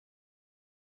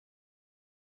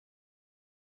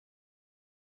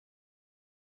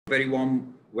Very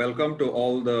warm welcome to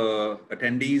all the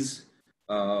attendees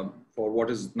for what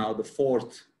is now the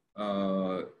fourth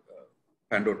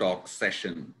Pando Talk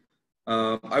session.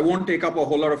 I won't take up a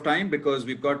whole lot of time because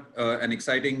we've got an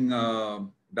exciting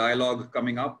dialogue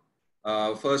coming up.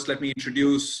 First, let me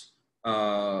introduce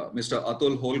Mr.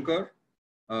 Atul Holkar.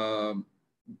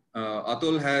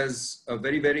 Atul has a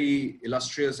very, very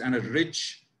illustrious and a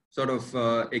rich sort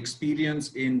of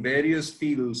experience in various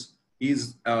fields.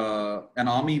 He's an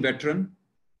army veteran.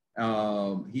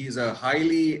 He's a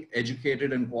highly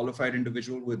educated and qualified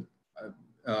individual with,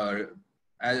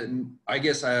 I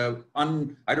guess, I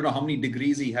don't know how many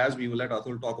degrees he has. We will let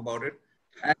Atul talk about it.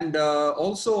 And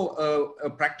also a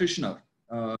practitioner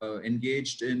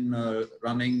engaged in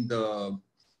running the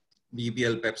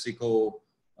BBL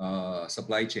PepsiCo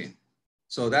supply chain.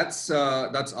 So that's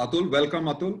Atul. Welcome,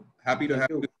 Atul. Happy to have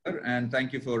you here, and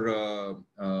thank you for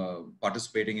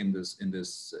participating in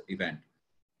this event.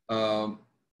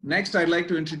 Next, I'd like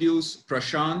to introduce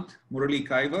Prashant Murali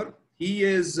Kaivar. He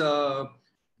is the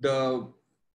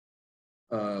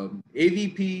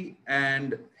AVP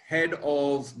and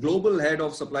global head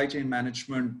of supply chain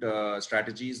management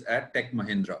strategies at Tech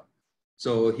Mahindra.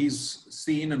 So he's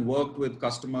seen and worked with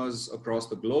customers across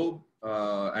the globe,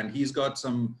 and he's got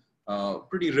some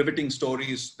pretty riveting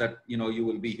stories that you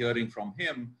will be hearing from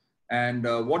him. And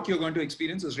what you're going to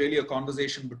experience is really a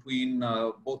conversation between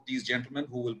both these gentlemen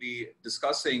who will be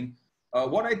discussing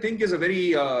what I think is a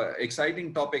very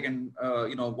exciting topic, and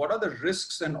what are the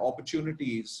risks and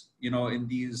opportunities in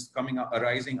these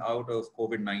arising out of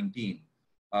COVID-19.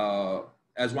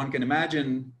 As one can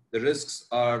imagine, the risks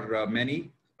are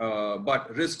many,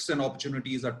 but risks and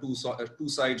opportunities are two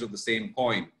sides of the same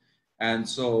coin. And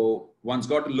so one's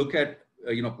got to look at,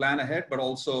 plan ahead, but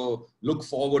also look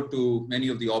forward to many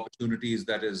of the opportunities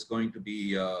that is going to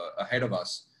be ahead of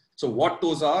us. So what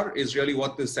those are is really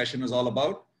what this session is all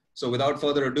about. So without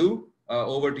further ado,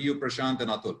 over to you, Prashant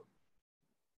and Atul.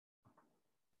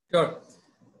 Sure.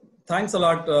 Thanks a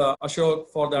lot, Ashok,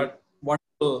 for that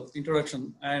wonderful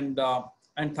introduction. And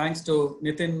thanks to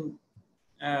Nitin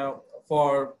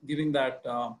for giving that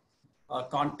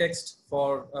context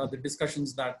for the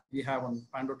discussions that we have on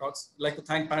Pando Talks. I'd like to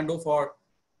thank Pando for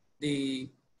the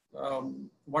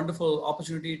wonderful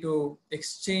opportunity to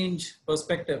exchange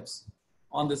perspectives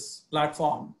on this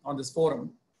platform, on this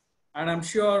forum. And I'm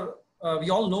sure we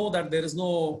all know that there is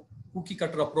no cookie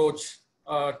cutter approach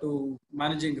to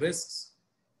managing risks.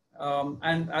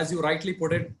 And as you rightly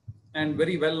put it, and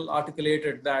very well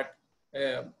articulated, that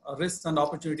risks and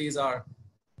opportunities are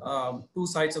two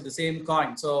sides of the same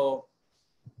coin. So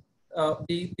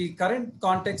the current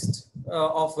context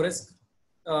of risk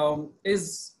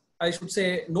is, I should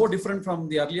say, no different from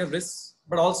the earlier risks,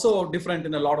 but also different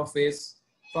in a lot of ways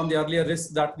from the earlier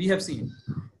risks that we have seen.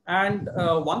 And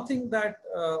one thing that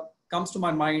comes to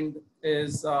my mind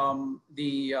is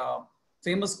the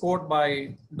famous quote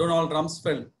by Donald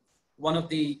Rumsfeld, one of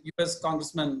the US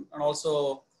congressmen and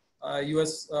also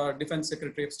US Defense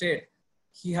Secretary of State.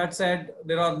 He had said,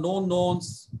 there are known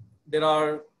knowns, there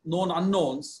are known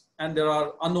unknowns, and there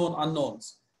are unknown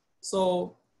unknowns.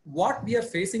 So what we are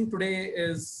facing today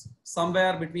is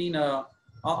somewhere between a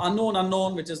unknown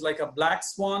unknown, which is like a black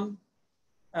swan,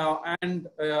 and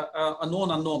a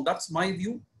known unknown. That's my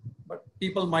view, but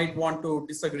people might want to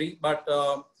disagree. But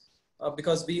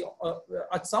because we,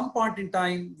 at some point in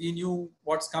time, we knew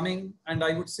what's coming. And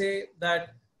I would say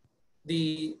that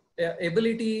the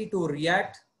ability to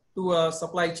react to a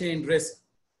supply chain risk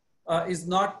is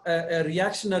not a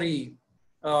reactionary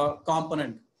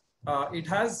component. It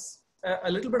has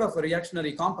a little bit of a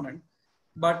reactionary component,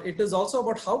 but it is also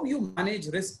about how you manage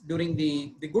risk during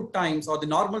the good times or the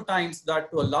normal times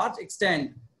that to a large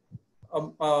extent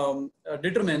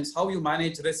determines how you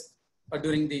manage risk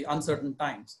during the uncertain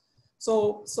times.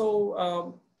 So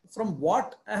from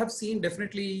what I have seen,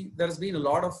 definitely there's been a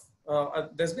lot of,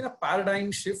 there's been a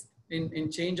paradigm shift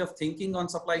in change of thinking on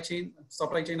supply chain.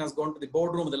 Supply chain has gone to the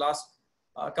boardroom in the last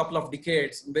couple of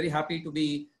decades. I'm very happy to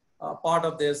be part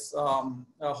of this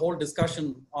whole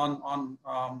discussion on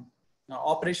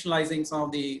operationalizing some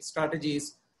of the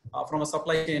strategies from a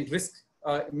supply chain risk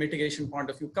mitigation point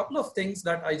of view. Couple of things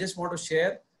that I just want to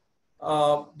share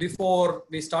before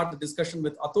we start the discussion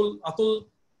with Atul. Atul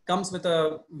comes with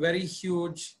a very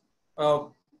huge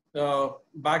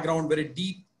background, very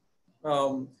deep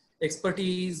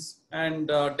expertise and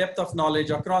depth of knowledge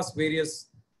across various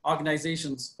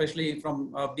organizations, especially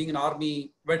from being an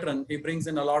Army veteran. He brings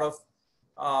in a lot of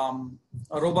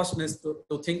robustness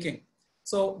to thinking.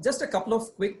 So just a couple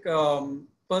of quick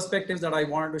perspectives that I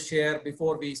wanted to share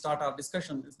before we start our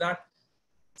discussion is that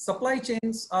supply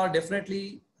chains are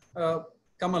definitely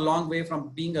come a long way from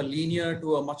being a linear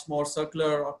to a much more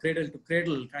circular or cradle to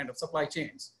cradle kind of supply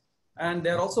chains. And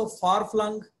they're also far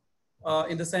flung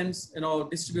in the sense,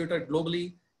 distributed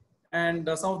globally, and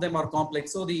some of them are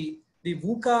complex. So the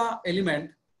VUCA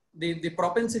element, the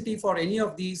propensity for any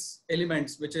of these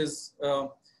elements, which is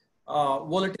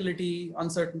volatility,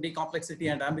 uncertainty, complexity,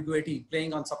 and ambiguity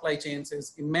playing on supply chains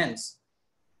is immense.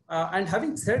 And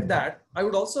having said that, I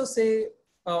would also say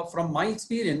from my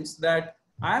experience that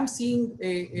I'm seeing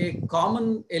a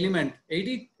common element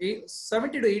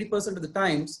 70 to 80% of the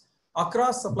times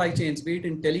across supply chains, be it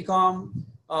in telecom,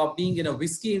 being in a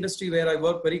whiskey industry where I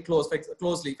work very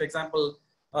closely. For example,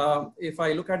 if I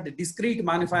look at the discrete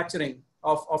manufacturing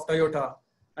of Toyota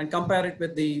and compare it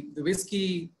with the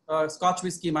whiskey, Scotch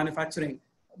whiskey manufacturing,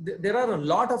 there are a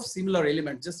lot of similar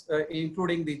elements, just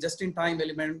including the just-in-time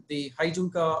element, the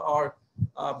Haijunka, or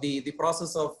the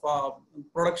process of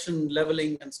production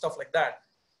leveling and stuff like that.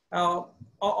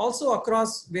 Also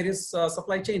across various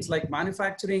supply chains like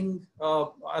manufacturing,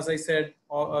 as I said,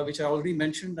 which I already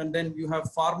mentioned, and then you have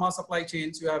pharma supply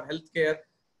chains, you have healthcare,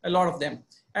 a lot of them.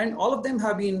 And all of them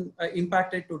have been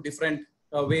impacted to different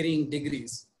varying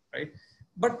degrees, right?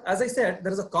 But as I said,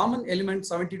 there is a common element,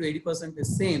 70 to 80%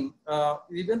 is same.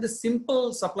 Even the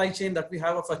simple supply chain that we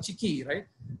have of a chikki, right?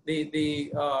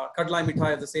 The kadlai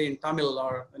mithai, as they say in Tamil,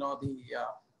 or the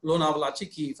Lonavala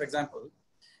chikki, for example,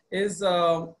 is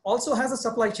also has a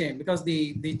supply chain, because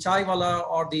the chai wala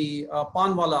or the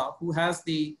pan wala who has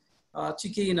the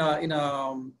chikki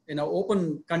in a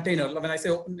open container. When I say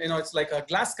open, it's like a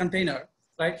glass container,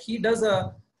 right? He does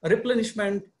a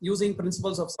replenishment using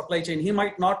principles of supply chain. He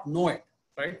might not know it,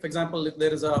 right? For example, if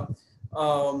there is a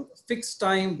fixed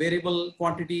time variable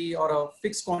quantity or a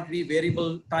fixed quantity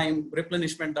variable time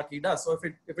replenishment that he does. So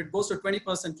if it goes to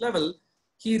 20% level,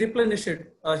 he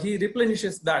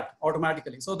replenishes that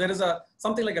automatically. So there is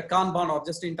something like a Kanban or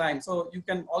just in time. So you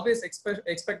can always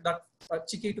expect that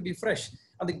chikki to be fresh.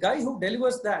 And the guy who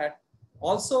delivers that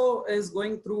also is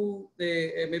going through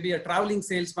maybe a traveling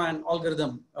salesman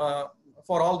algorithm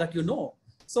for all that you know.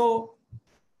 So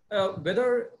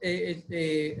whether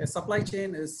a supply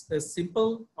chain is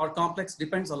simple or complex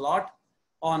depends a lot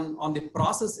on the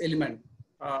process element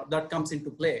that comes into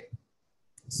play.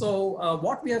 So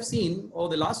what we have seen over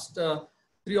the last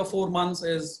 3 or 4 months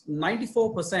is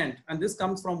 94%, and this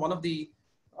comes from one of the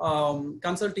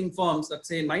consulting firms that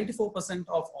say 94%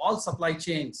 of all supply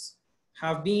chains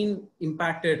have been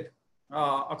impacted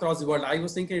across the world. I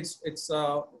was thinking it's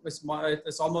almost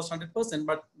 100%,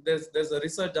 but there's a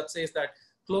research that says that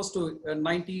close to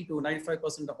 90 to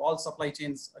 95% of all supply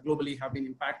chains globally have been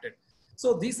impacted.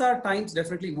 So these are times,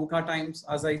 definitely VUCA times,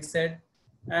 as I said,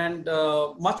 and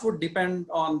much would depend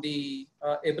on the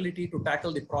ability to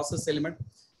tackle the process element.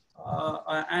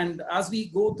 And as we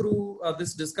go through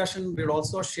this discussion, we'll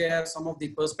also share some of the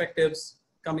perspectives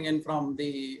coming in from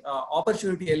the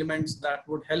opportunity elements that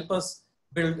would help us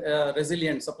build a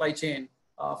resilient supply chain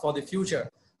for the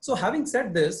future. So having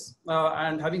said this,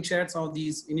 and having shared some of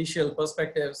these initial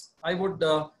perspectives, I would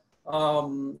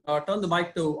turn the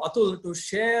mic to Atul to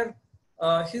share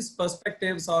his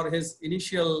perspectives or his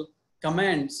initial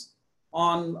comments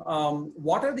on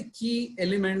what are the key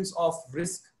elements of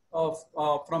risk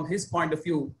from his point of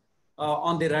view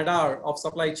on the radar of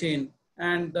supply chain,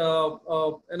 and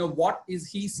what is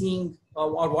he seeing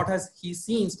or what has he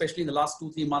seen, especially in the last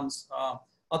 2-3 months.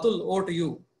 Atul, over to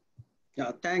you.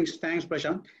 Yeah, thanks,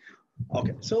 Prashant.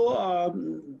 Okay, so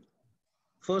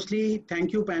firstly,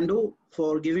 thank you, Pandu,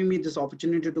 for giving me this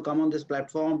opportunity to come on this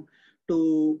platform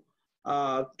to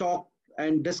talk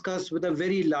and discuss with a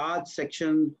very large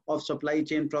section of supply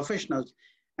chain professionals.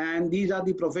 And these are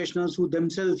the professionals who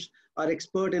themselves are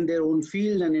expert in their own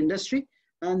field and industry,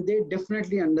 and they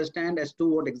definitely understand as to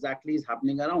what exactly is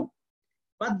happening around.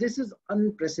 But this is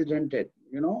unprecedented,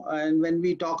 and when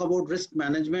we talk about risk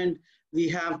management, we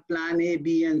have plan A,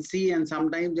 B, and C, and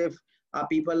sometimes if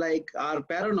people are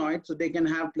paranoid, so they can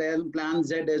have plan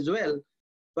Z as well.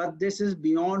 But this is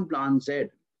beyond plan Z.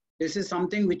 This is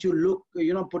something which you look,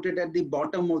 put it at the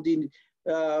bottom of the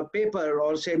paper,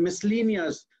 or say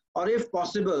miscellaneous, or if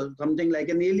possible, something like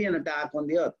an alien attack on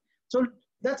the earth. So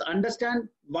let's understand,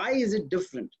 why is it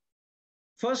different?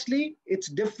 Firstly, it's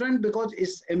different because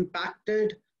it's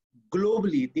impacted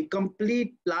globally. The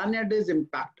complete planet is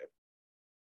impacted.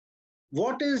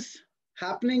 What is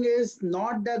happening is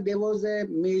not that there was a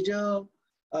major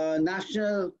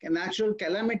natural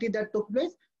calamity that took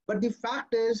place, but the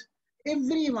fact is,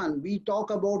 everyone, we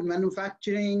talk about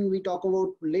manufacturing, we talk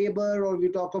about labor, or we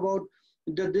talk about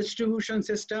the distribution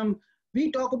system, we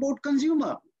talk about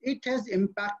consumer. It has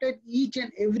impacted each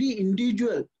and every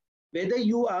individual whether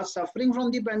you are suffering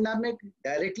from the pandemic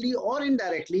directly or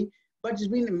indirectly, but it's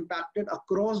been impacted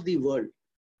across the world.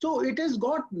 So it has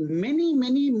got many,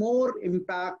 many more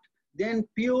impact than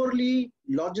purely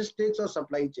logistics or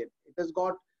supply chain. It has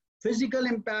got physical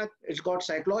impact, it's got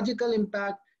psychological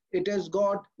impact, it has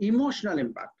got emotional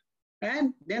impact.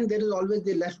 And then there is always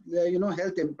the less,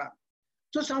 health impact.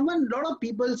 So a lot of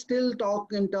people still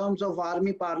talk in terms of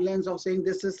army parlance of saying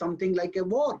this is something like a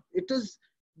war. It is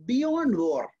beyond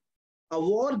war. A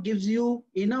war gives you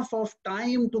enough of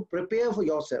time to prepare for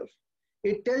yourself.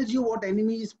 It tells you what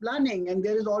enemy is planning, and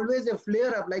there is always a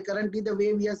flare up, like currently the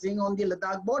way we are seeing on the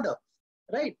Ladakh border,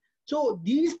 right? So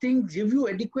these things give you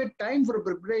adequate time for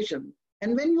preparation.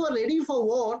 And when you are ready for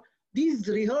war, these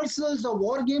rehearsals of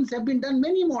war games have been done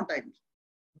many more times.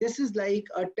 This is like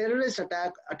a terrorist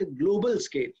attack at a global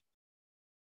scale.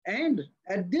 And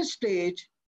at this stage,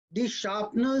 the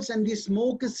sharpnels and the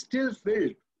smoke is still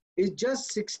filled. It's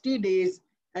just 60 days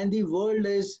and the world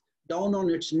is down on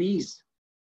its knees.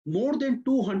 More than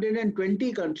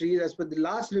 220 countries, as per the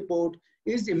last report,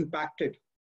 is impacted.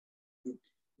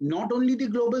 Not only the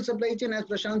global supply chain, as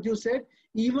Prashant, you said,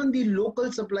 even the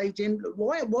local supply chain.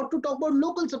 What to talk about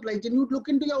local supply chain? You look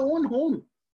into your own home.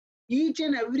 Each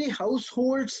and every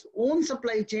household's own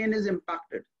supply chain is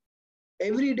impacted.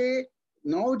 Every day,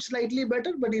 now it's slightly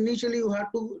better, but initially you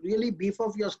have to really beef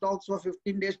up your stocks for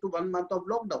 15 days to 1 month of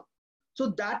lockdown. So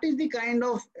that is the kind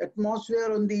of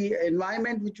atmosphere on the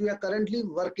environment which we are currently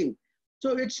working.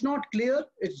 So it's not clear,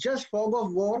 it's just fog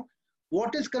of war.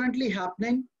 What is currently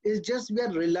happening is just we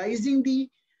are realizing the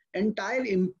entire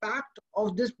impact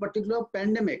of this particular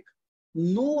pandemic.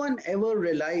 No one ever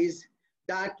realized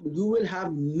that you will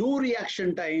have no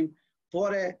reaction time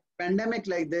for a pandemic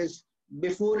like this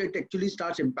before it actually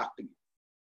starts impacting you.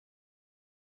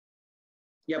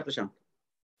 Yeah, Prashant.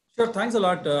 Sure, thanks a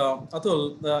lot,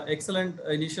 Atul. Excellent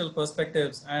initial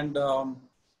perspectives, and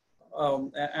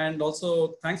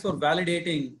also thanks for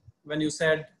validating when you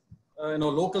said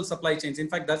local supply chains. In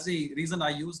fact, that's the reason I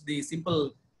used the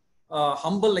simple,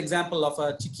 humble example of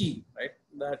a chikki, right?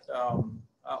 That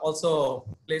also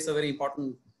plays a very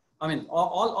important. I mean,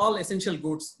 all essential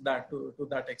goods that to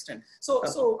that extent. So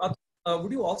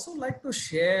would you also like to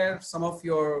share some of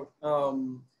your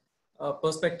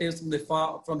perspectives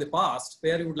from the past,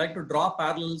 where you would like to draw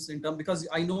parallels in terms, because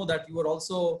I know that you were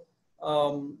also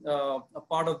a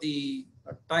part of the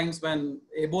times when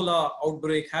Ebola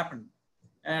outbreak happened,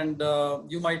 and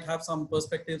you might have some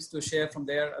perspectives to share from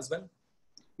there as well.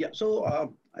 Yeah,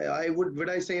 so would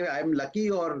I say I'm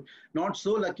lucky or not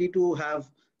so lucky to have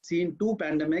seen two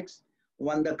pandemics,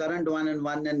 one the current one and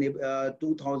one in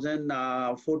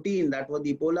 2014. That was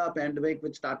the Ebola pandemic,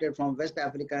 which started from West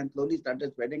Africa and slowly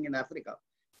started spreading in Africa.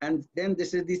 And then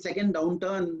this is the second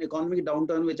downturn, economic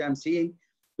downturn, which I'm seeing,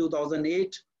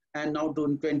 2008 and now to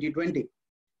 2020.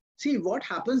 See, what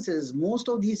happens is most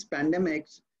of these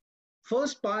pandemics,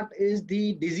 first part is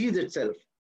the disease itself.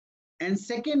 And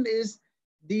second is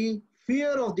the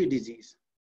fear of the disease.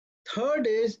 Third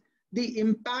is the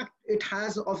impact it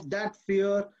has of that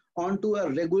fear onto a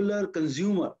regular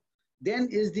consumer. Then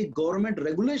is the government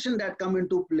regulation that come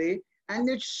into play, and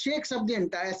it shakes up the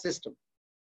entire system.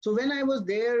 So when I was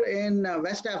there in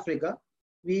West Africa,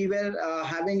 we were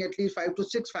having at least 5 to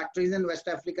 6 factories in West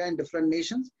Africa in different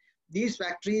nations. These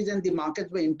factories and the markets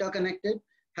were interconnected,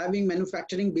 having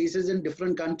manufacturing bases in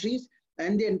different countries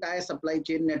and the entire supply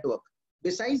chain network.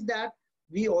 Besides that,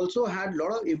 we also had a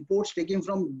lot of imports taken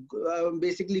from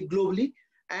basically globally,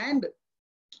 and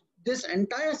this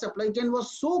entire supply chain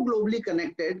was so globally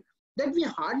connected that we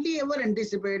hardly ever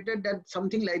anticipated that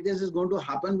something like this is going to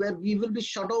happen, where we will be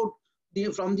shut out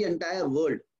from the entire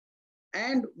world.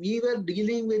 And we were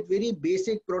dealing with very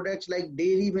basic products like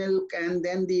dairy milk and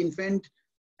then the infant,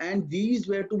 and these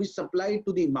were to be supplied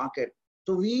to the market.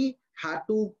 So we had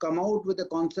to come out with the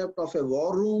concept of a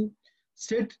war room,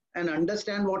 sit and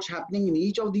understand what's happening in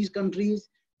each of these countries,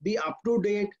 be up to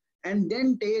date, and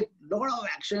then take a lot of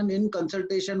action in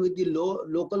consultation with the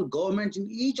local governments in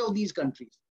each of these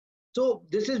countries. So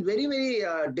this is very, very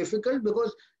difficult,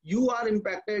 because you are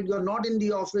impacted, you're not in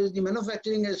the office, the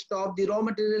manufacturing has stopped, the raw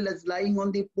material is lying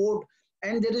on the port,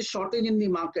 and there is shortage in the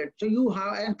market. So you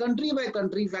have, and country by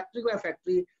country, factory by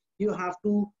factory, you have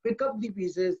to pick up the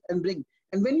pieces and bring.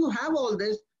 And when you have all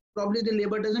this, probably the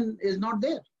labor is not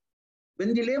there.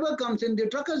 When the labor comes in, the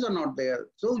truckers are not there.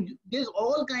 So there's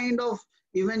all kind of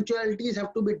eventualities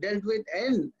have to be dealt with,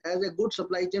 and as a good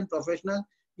supply chain professional,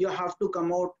 you have to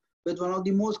come out with one of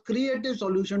the most creative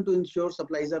solutions to ensure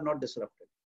supplies are not disrupted.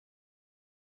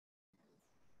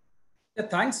 Yeah,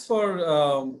 thanks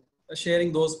for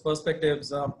sharing those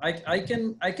perspectives. I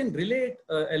can relate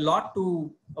a lot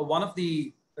to one of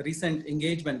the recent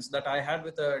engagements that I had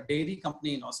with a dairy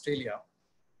company in Australia.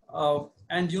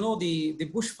 And you know, the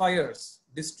bushfires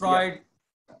destroyed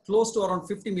close to around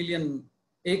 50 million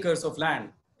acres of land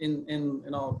in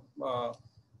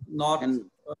north,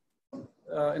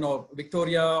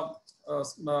 Victoria,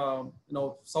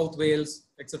 South Wales,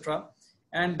 etc.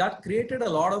 And that created a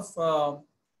lot of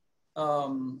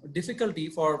difficulty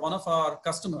for one of our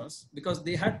customers, because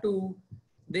they have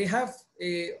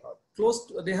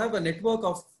a network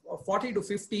of 40 to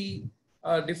 50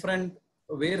 different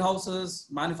warehouses,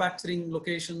 manufacturing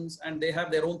locations, and they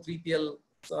have their own 3PL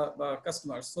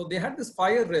customers. So they had this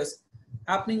fire risk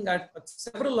happening at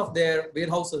several of their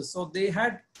warehouses. So they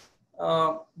had,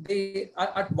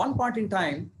 at one point in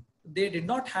time, they did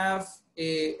not have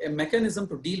a mechanism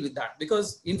to deal with that,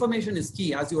 because information is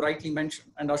key, as you rightly mentioned,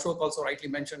 and Ashok also rightly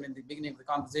mentioned in the beginning of the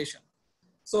conversation.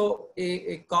 So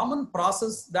a common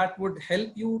process that would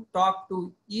help you talk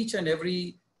to each and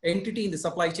every entity in the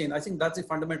supply chain, I think that's a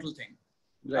fundamental thing,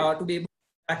 right, to be able to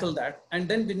tackle that. And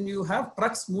then when you have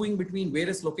trucks moving between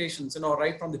various locations,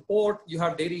 right from the port, you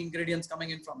have dairy ingredients coming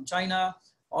in from China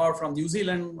or from New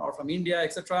Zealand or from India,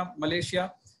 etc.,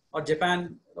 Malaysia or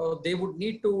Japan, they would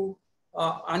need to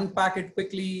unpack it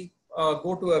quickly,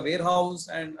 go to a warehouse,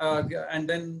 and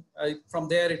then from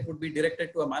there it would be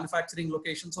directed to a manufacturing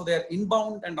location. So their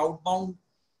inbound and outbound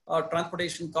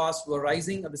transportation costs were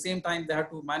rising. At the same time, they had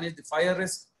to manage the fire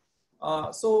risk.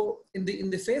 So in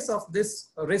the face of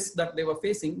this risk that they were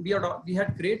facing, we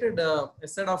had created a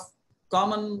set of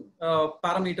common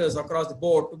parameters across the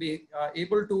board to be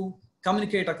able to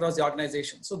communicate across the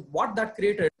organization. So what that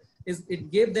created is it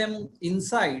gave them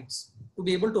insights to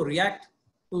be able to react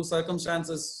to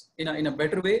circumstances in a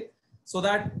better way, so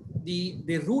that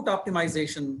the route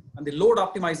optimization and the load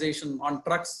optimization on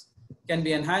trucks can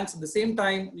be enhanced. At the same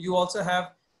time, you also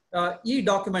have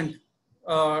e-document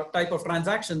type of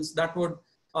transactions that would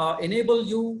enable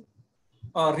you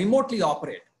remotely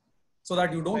operate, so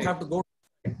that you don't have to go.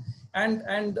 And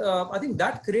I think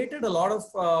that created a lot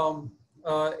of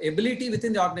ability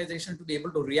within the organization to be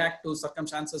able to react to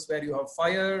circumstances where you have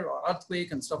fire or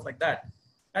earthquake and stuff like that.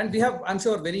 And we have, I'm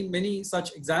sure, many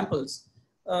such examples.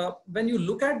 When you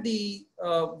look at the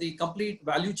complete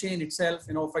value chain itself,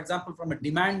 for example, from a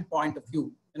demand point of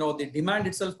view, the demand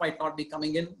itself might not be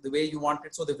coming in the way you want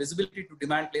it. So the visibility to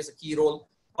demand plays a key role,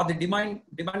 or the demand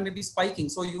may be spiking.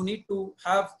 So you need to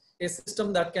have a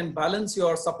system that can balance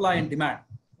your supply and demand.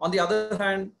 On the other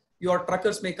hand, your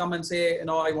truckers may come and say,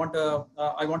 I want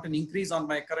an increase on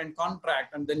my current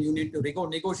contract, and then you need to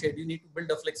negotiate. You need to build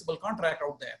a flexible contract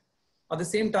out there. At the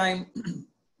same time,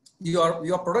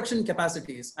 your production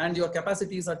capacities and your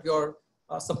capacities at your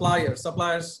suppliers,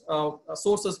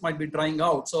 sources might be drying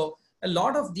out. So a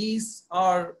lot of these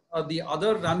are the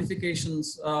other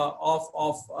ramifications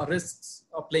of risks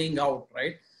playing out,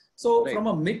 right? So from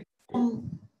a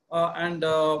mid-term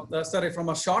from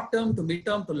a short-term to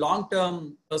mid-term to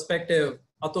long-term perspective,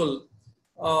 Atul,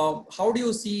 how do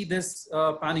you see this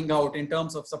panning out in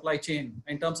terms of supply chain,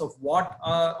 in terms of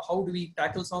how do we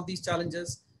tackle some of these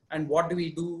challenges, and what do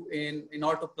we do in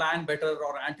order to plan better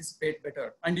or anticipate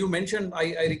better? And you mentioned,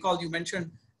 I recall you mentioned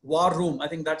war room. I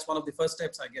think that's one of the first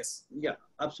steps, I guess. Yeah,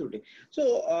 absolutely.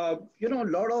 So, a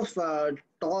lot of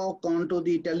talk onto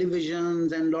the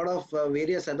televisions and a lot of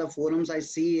various other forums I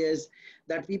see is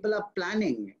that people are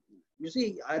planning. You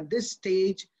see, at this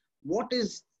stage, what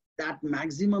is that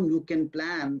maximum you can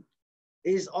plan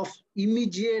is of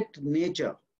immediate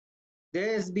nature.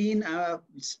 There's been a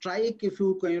strike, if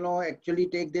you actually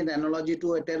take the analogy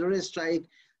to a terrorist strike.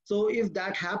 So if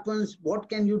that happens, what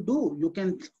can you do? You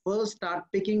can first start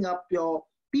picking up your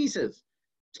pieces,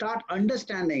 start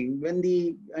understanding when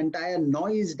the entire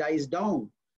noise dies down,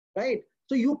 right?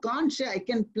 So you can't say, I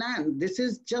can plan. This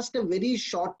is just a very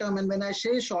short term. And when I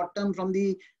say short term, from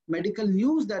the medical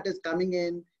news that is coming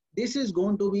in, this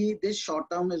short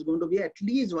term is going to be at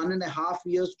least 1.5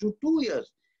 years to 2 years.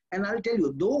 And I'll tell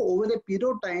you, though over a period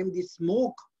of time, the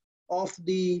smoke of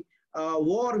the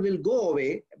war will go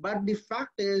away, but the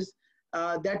fact is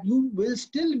that you will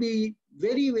still be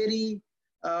very, very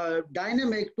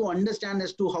dynamic to understand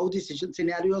as to how the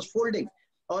scenario is folding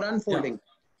or unfolding,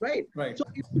 right? So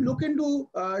if you look into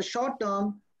short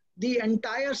term, the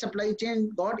entire supply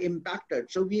chain got impacted.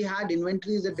 So we had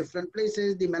inventories at different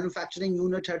places, the manufacturing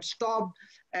unit had stopped,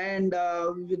 and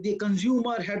the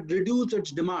consumer had reduced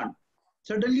its demand.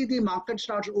 Suddenly the market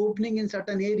starts opening in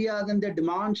certain areas and the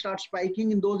demand starts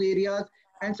spiking in those areas.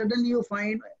 And suddenly you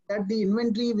find that the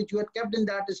inventory which you had kept in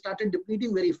that started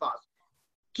depleting very fast.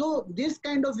 So this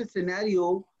kind of a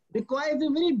scenario requires a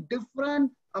very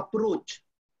different approach.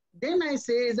 Then I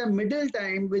say is a middle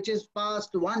time, which is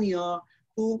past 1 year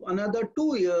to another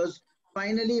 2 years,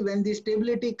 finally when the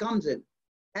stability comes in.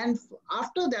 And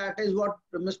after that is what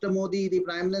Mr. Modi, the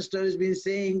Prime Minister, has been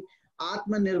saying,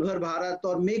 Atmanirbhar Bharat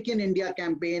or Make in India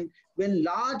campaign, when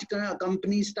large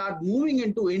companies start moving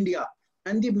into India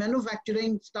and the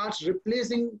manufacturing starts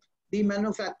replacing the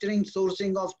manufacturing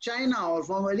sourcing of China or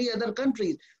from any other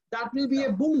countries, that will be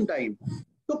a boom time.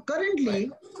 So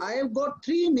currently, I have got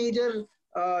three major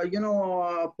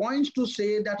points to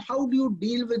say that how do you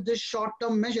deal with this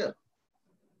short-term measure?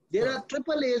 There are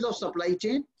triple A's of supply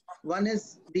chain. One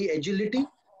is the agility,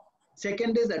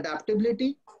 second is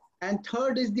adaptability, and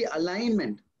third is the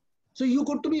alignment. So you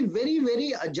got to be very,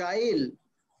 very agile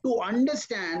to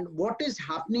understand what is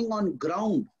happening on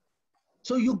ground.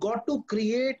 So you got to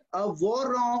create a war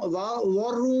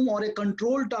room or a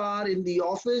control tower in the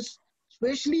office,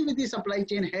 especially with the supply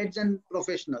chain heads and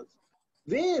professionals,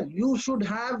 where you should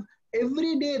have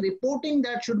everyday reporting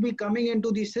that should be coming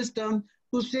into the system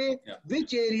to say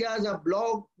which areas are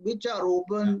blocked, which are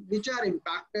open, which are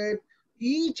impacted.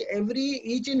 Each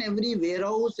and every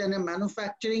warehouse and a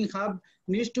manufacturing hub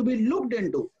needs to be looked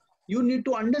into. You need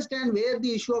to understand where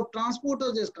the issue of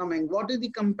transporters is coming, what is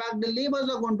the impact the laborers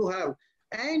are going to have,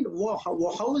 and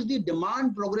how is the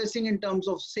demand progressing in terms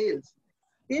of sales.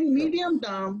 In medium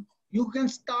term, you can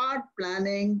start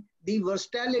planning the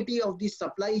versatility of the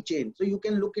supply chain. So you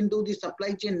can look into the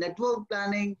supply chain network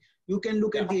planning, you can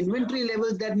look at the inventory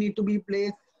levels that need to be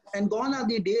placed, and gone are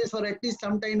the days for at least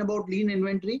some time about lean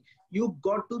inventory. You've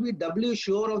got to be doubly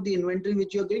sure of the inventory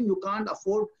which you're getting. You can't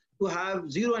afford to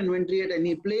have zero inventory at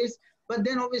any place. But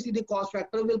then obviously the cost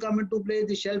factor will come into play,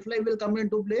 the shelf life will come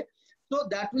into play. So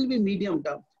that will be medium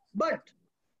term. But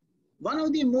one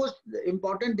of the most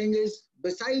important thing is,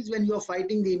 besides when you're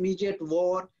fighting the immediate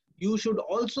war, you should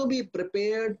also be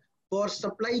prepared for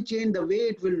supply chain the way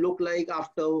it will look like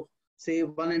after, say,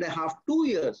 1.5, 2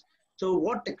 years. So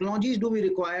what technologies do we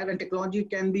require? And technology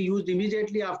can be used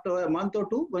immediately after a month or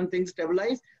two when things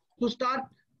stabilize to start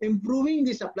improving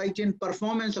the supply chain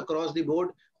performance across the board.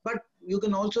 But you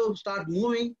can also start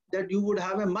moving that you would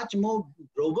have a much more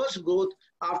robust growth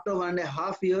after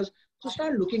 1.5 years. So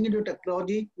start looking into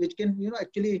technology which can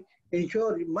actually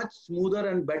ensure much smoother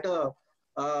and better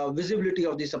visibility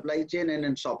of the supply chain and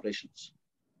its operations.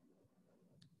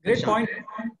 Great point.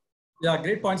 Yeah,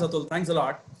 great points, Atul. Thanks a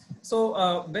lot.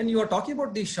 So when you are talking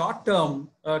about the short term,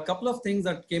 a couple of things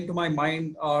that came to my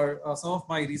mind are some of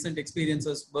my recent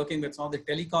experiences working with some of the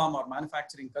telecom or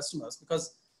manufacturing customers,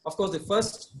 because of course the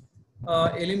first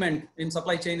element in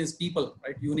supply chain is people,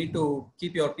 right? You need to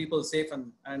keep your people safe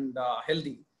and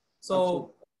healthy.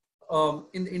 So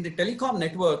in the telecom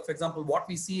network, for example, what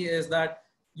we see is that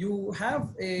you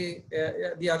have the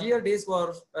earlier days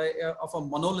were of a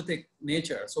monolithic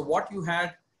nature. So what you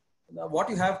have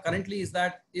currently is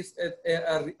that if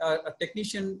a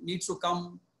technician needs to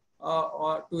come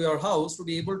to your house to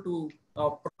be able to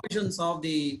provision some of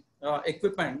the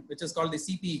equipment, which is called the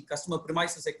CP, customer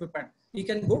premises equipment, he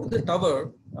can go to the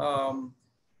tower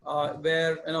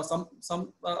where some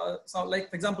like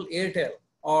for example Airtel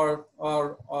or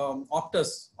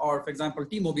Optus or for example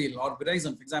T-Mobile or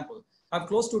Verizon, for example, have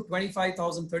close to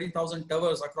 25,000, 30,000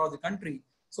 towers across the country.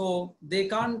 So they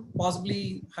can't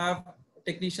possibly have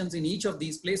technicians in each of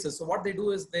these places. So what they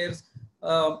do is there's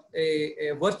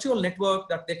a virtual network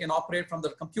that they can operate from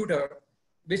their computer,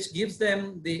 which gives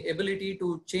them the ability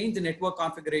to change the network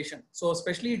configuration. So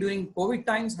especially during COVID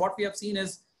times, what we have seen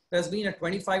is there's been a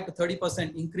 25 to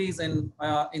 30% increase in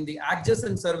the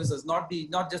adjacent services, not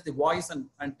just the voice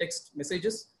and text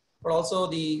messages, but also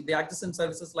the adjacent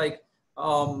services like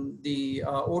the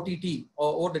OTT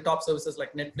or over-the-top services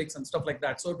like Netflix and stuff like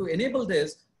that. So to enable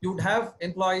this, you would have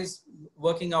employees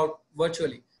working out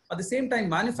virtually. At the same time,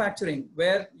 manufacturing,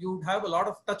 where you would have a lot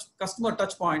of customer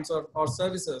touch points or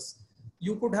services,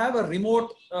 you could have a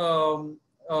remote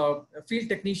field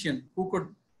technician who could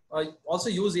also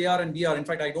use AR and VR. In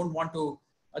fact, I don't want to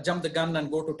jump the gun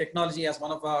and go to technology as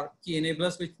one of our key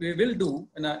enablers, which we will do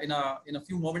in a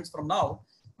few moments from now.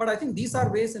 But I think these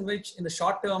are ways in which in the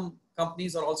short term,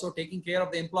 companies are also taking care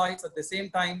of the employees. At the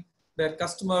same time, their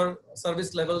customer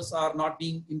service levels are not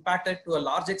being impacted to a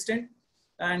large extent.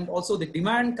 And also the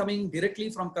demand coming directly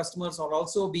from customers are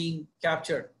also being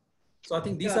captured. So I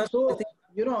think these are... So,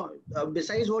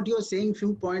 besides what you're saying,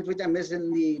 few points which I missed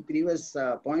in the previous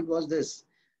point was this,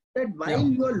 that while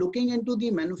you are looking into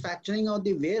the manufacturing or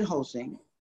the warehousing,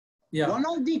 one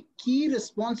of the key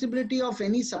responsibility of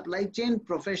any supply chain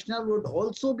professional would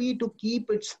also be to keep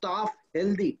its staff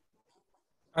healthy.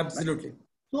 Absolutely.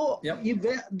 So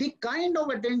the kind of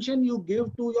attention you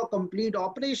give to your complete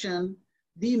operation,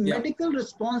 the medical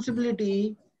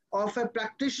responsibility of a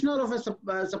practitioner of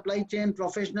a supply chain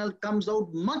professional comes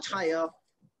out much higher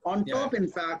on top, in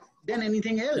fact, than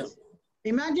anything else.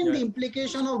 Imagine the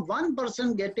implication of one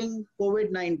person getting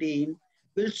COVID-19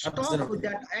 will stop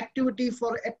that activity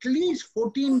for at least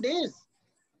 14 days.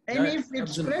 And if it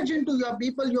spreads into your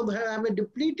people, you have a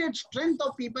depleted strength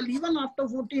of people even after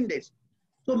 14 days.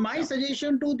 So my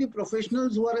suggestion to the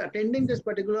professionals who are attending this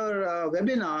particular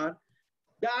webinar,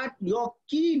 that your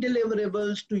key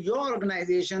deliverables to your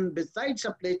organization besides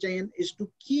supply chain is to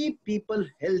keep people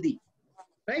healthy,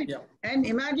 right? And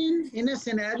imagine in a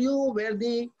scenario where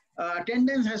the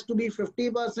attendance has to be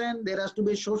 50%, there has to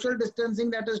be social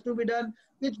distancing that has to be done,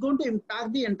 it's going to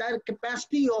impact the entire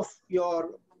capacity of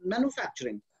your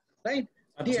manufacturing, right?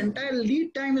 The entire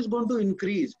lead time is going to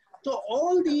increase. So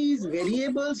all these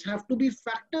variables have to be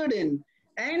factored in,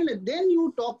 and then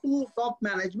you talk to top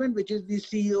management, which is the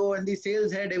CEO and the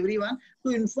sales head, everyone,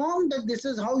 to inform that this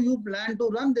is how you plan to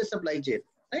run the supply chain,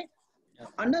 right?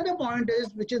 Another point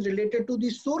is, which is related to the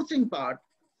sourcing part,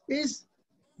 is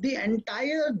the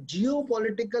entire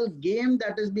geopolitical game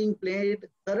that is being played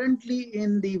currently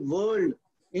in the world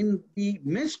in the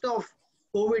midst of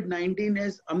COVID-19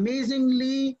 is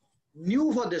amazingly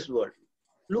new for this world.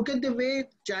 Look at the way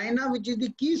China, which is the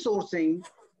key sourcing,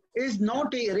 is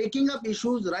not raking up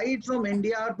issues right from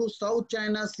India to South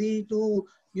China Sea to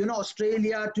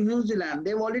Australia to New Zealand.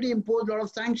 They've already imposed a lot of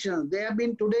sanctions. They have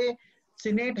been today,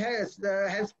 Senate has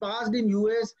passed in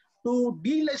US to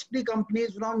delist the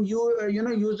companies from US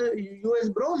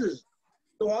browsers.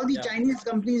 So all the Chinese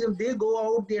companies, if they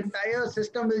go out, the entire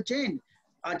system will change.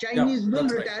 Chinese will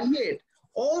retaliate.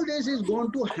 All this is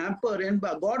going to hamper, and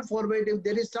God forbid, if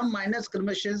there is some minor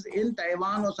skirmishes in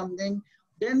Taiwan or something,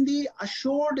 then the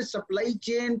assured supply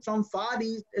chain from Far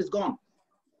East is gone.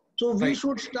 So we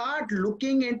should start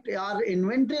looking at our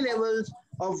inventory levels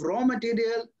of raw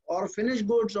material or finished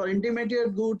goods or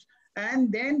intermediate goods,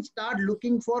 and then start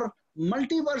looking for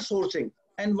multiple sourcing.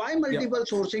 And why multiple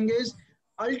sourcing is,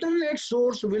 alternate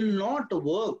source will not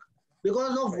work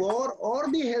because of war or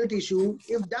the health issue.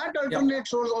 If that alternate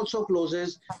source also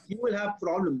closes, you will have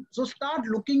problems. So start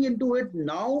looking into it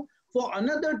now for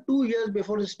another 2 years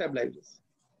before it stabilizes.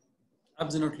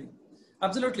 Absolutely.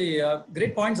 Absolutely.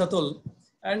 Great points, Atul.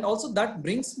 And also that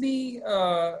brings me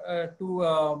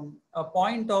to a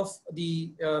point of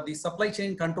the supply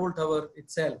chain control tower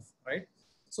itself, right?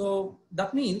 So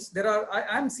that means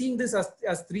I'm seeing this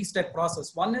as three-step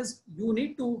process. One is you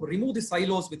need to remove the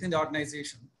silos within the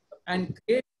organization and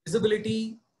create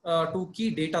visibility to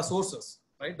key data sources,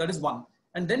 right? That is one.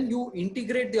 And then you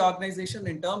integrate the organization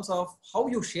in terms of how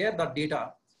you share that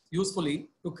data usefully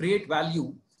to create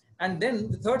value. And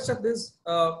then the third step is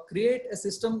create a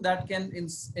system that can,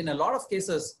 in a lot of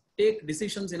cases, take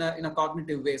decisions in a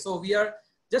cognitive way. So we are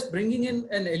just bringing in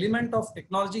an element of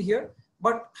technology here.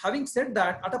 But having said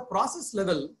that, at a process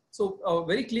level, so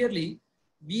very clearly,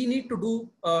 we need to do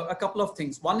a couple of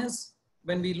things. One is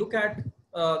when we look at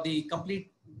the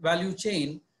complete value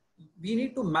chain, we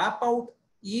need to map out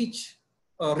each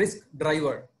risk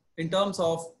driver in terms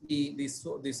of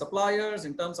the suppliers,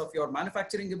 in terms of your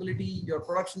manufacturing ability, your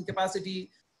production capacity,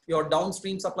 your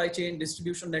downstream supply chain,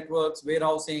 distribution networks,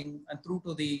 warehousing, and through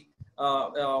to the,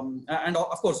 and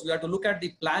of course, you have to look at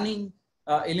the planning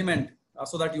element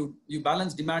so that you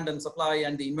balance demand and supply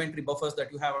and the inventory buffers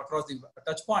that you have across the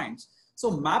touch points.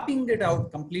 So mapping it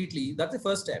out completely, that's the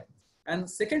first step. And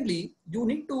secondly, you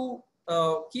need to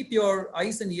keep your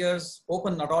eyes and ears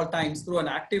open at all times through an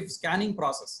active scanning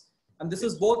process. And this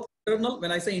is both internal.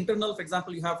 When I say internal, for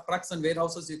example, you have trucks and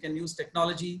warehouses, you can use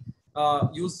technology,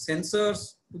 use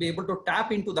sensors to be able to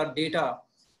tap into that data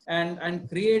and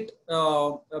create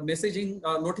messaging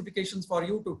notifications for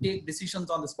you to take decisions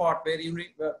on the spot where you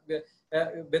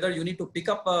whether you need to pick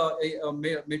up a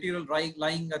material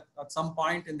lying at some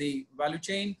point in the value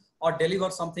chain, or deliver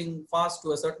something fast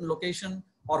to a certain location,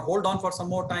 or hold on for some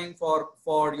more time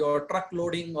for your truck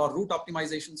loading or route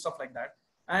optimization, stuff like that.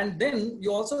 And then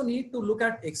you also need to look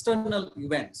at external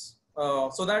events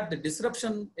so that the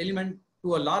disruption element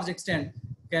to a large extent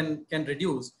can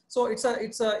reduce. So it's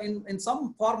in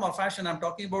some form or fashion, I'm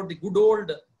talking about the good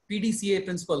old PDCA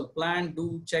principle: plan,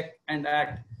 do, check, and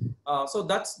act. So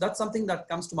that's something that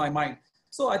comes to my mind.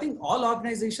 So I think all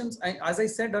organizations, as I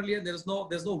said earlier, there's no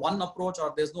one approach,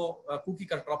 or there's no cookie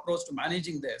cutter approach to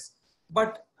managing this.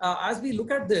 But as we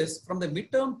look at this from the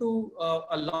midterm to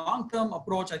a long-term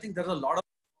approach, I think there's a lot of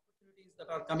opportunities that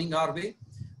are coming our way.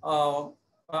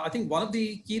 I think one of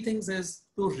the key things is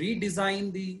to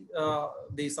redesign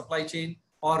the supply chain,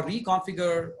 or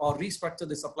reconfigure or restructure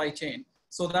the supply chain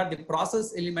so that the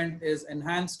process element is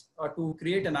enhanced to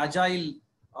create an agile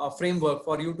framework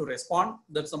for you to respond.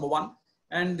 That's number one.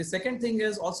 And the second thing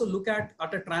is also look at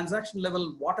a transaction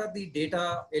level, what are the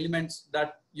data elements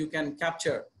that you can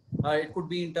capture? It could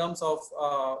be in terms of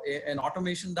an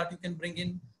automation that you can bring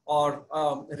in, or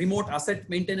remote asset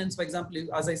maintenance, for example.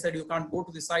 As I said, you can't go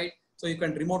to the site, so you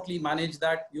can remotely manage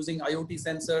that using IoT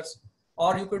sensors.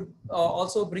 Or you could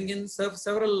also bring in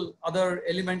several other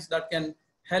elements that can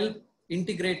help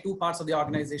integrate two parts of the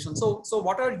organization. So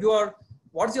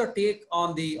what's your take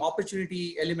on the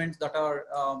opportunity elements that are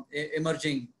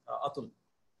emerging, Atul?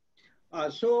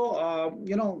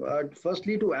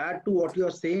 Firstly, to add to what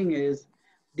you're saying is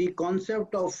the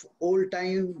concept of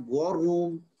old-time war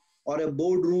room or a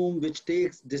boardroom which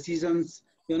takes decisions,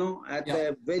 at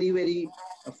a very, very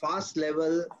fast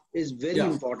level is very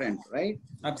important, right?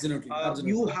 Absolutely.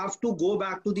 You have to go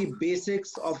back to the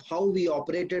basics of how we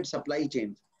operated supply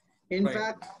chains. In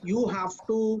fact, you have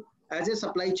to, as a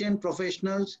supply chain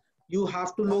professionals, you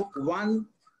have to look one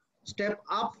step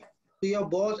up to your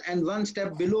boss and one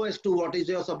step below as to what is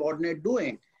your subordinate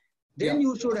doing. Then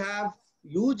you should have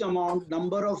huge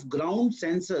number of ground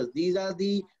sensors. These are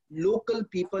the local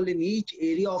people in each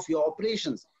area of your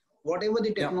operations. Whatever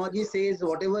the technology says,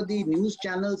 whatever the news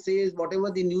channel says,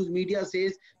 whatever the news media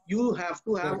says, you have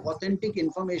to have authentic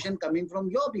information coming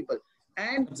from your people.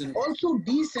 And also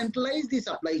decentralize the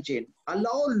supply chain.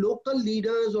 Allow local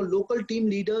leaders or local team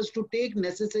leaders to take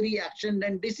necessary action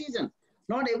and decisions.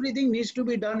 Not everything needs to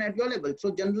be done at your level. So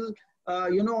general,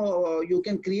 you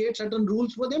can create certain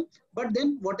rules for them, but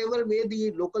then whatever way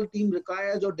the local team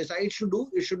requires or decides to do,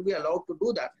 it should be allowed to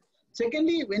do that.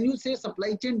 Secondly, when you say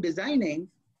supply chain designing,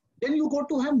 then you got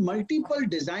to have multiple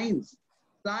designs,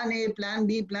 plan A, plan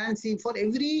B, plan C for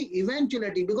every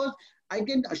eventuality, because I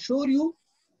can assure you,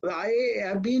 I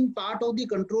have been part of the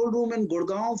control room in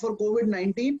Gurgaon for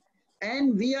COVID-19,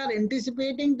 and we are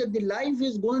anticipating that the life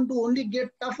is going to only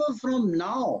get tougher from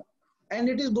now, and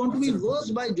it is going to be worse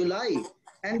by July.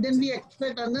 And then we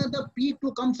expect another peak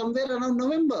to come somewhere around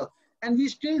November, and we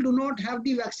still do not have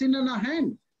the vaccine in our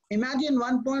hand. Imagine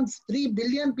 1.3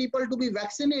 billion people to be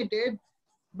vaccinated.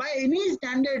 By any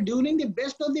standard, during the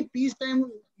best of the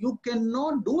peacetime, you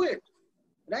cannot do it,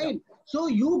 right? So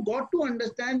you got to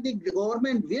understand the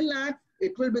government will act,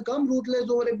 it will become ruthless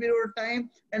over a period of time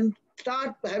and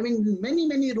start having many,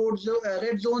 many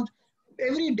red zones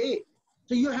every day.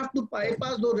 So you have to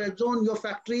bypass those red zones. Your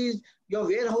factories, your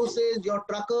warehouses, your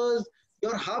truckers,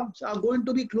 your hubs are going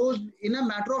to be closed in a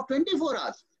matter of 24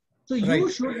 hours. So you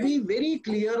should be very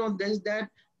clear on this, that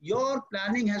your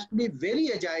planning has to be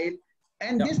very agile.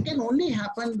 And this can only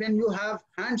happen when you have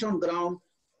hands on ground,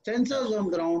 sensors on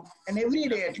ground, and every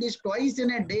day, at least twice in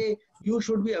a day, you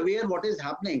should be aware what is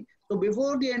happening. So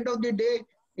before the end of the day,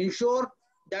 ensure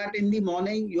that in the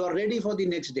morning, you are ready for the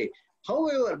next day.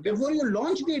 However, before you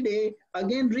launch the day,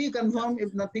 again, reconfirm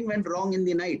if nothing went wrong in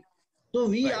the night. So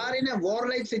we are in a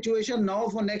war-like situation now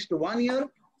for next 1 year.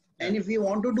 And if we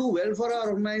want to do well for our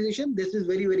organization, this is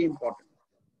very, very important.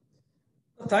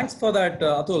 Thanks for that,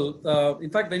 Atul.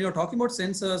 In fact, when you're talking about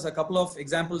sensors, a couple of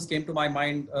examples came to my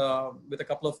mind with a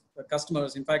couple of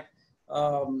customers. In fact,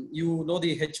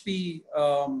 the HP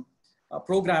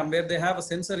program where they have a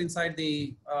sensor inside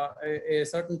a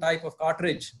certain type of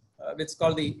cartridge, which is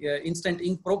called the instant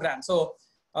ink program. So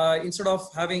instead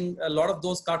of having a lot of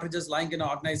those cartridges lying in an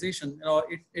organization,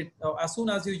 as soon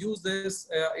as you use this,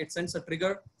 it sends a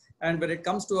trigger. And when it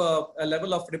comes to a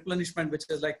level of replenishment, which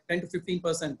is like 10 to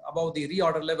 15% above the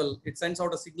reorder level, it sends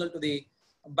out a signal to the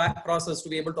back process to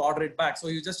be able to order it back. So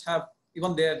you just have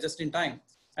even there just in time.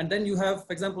 And then you have,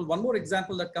 for example, one more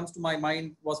example that comes to my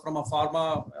mind was from a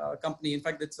pharma company. In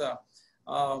fact, it's called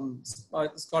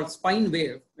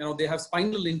SpineWave. They have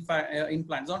spinal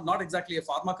implants, not exactly a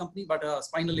pharma company, but a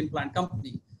spinal implant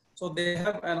company. So they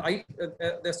have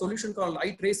their solution called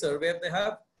Eye Tracer, where they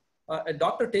have a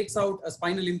doctor takes out a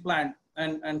spinal implant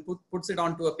and puts it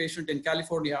onto a patient in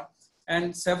California,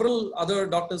 and several other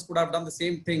doctors could have done the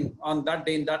same thing on that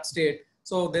day in that state.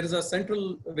 So there is a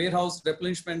central warehouse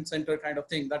replenishment center kind of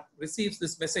thing that receives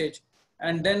this message,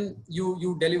 and then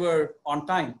you deliver on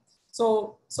time.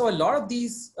 So a lot of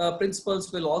these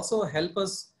principles will also help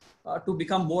us to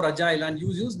become more agile. And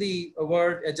you use the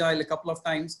word agile a couple of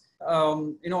times.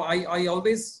 I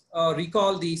always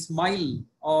recall the smile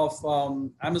of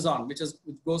Amazon, which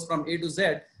goes from A to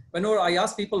Z. Whenever I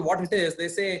ask people what it is, they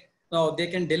say, no, they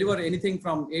can deliver anything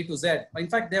from A to Z. In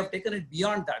fact, they have taken it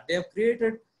beyond that. They have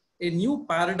created a new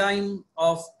paradigm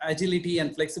of agility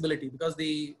and flexibility, because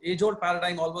the age-old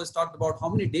paradigm always talked about how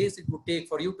many days it would take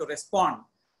for you to respond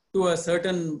to a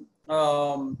certain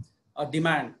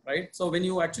demand, right? So when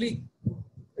you actually,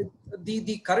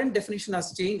 the current definition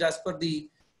has changed as per the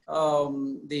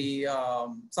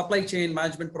Supply Chain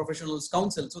Management Professionals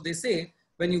Council. So they say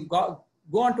when you go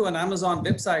onto an Amazon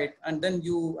website and then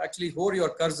you actually hover your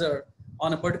cursor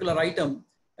on a particular item,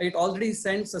 it already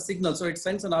sends a signal. So it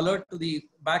sends an alert to the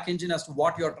back engine as to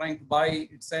what you're trying to buy.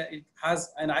 It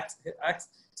has an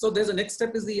so there's a next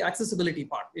step is the accessibility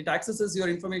part. It accesses your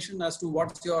information as to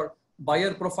what's your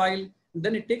buyer profile. And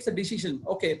then it takes a decision.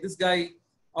 Okay, this guy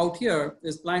out here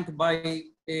is planning to buy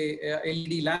a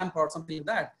LED lamp or something like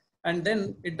that. And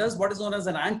then it does what is known as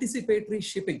an anticipatory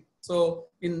shipping. So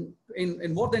in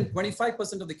more than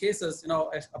 25% of the cases,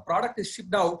 a product is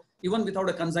shipped out even without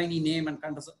a consignee name and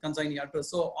consignee address.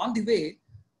 So on the way,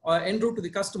 en route to the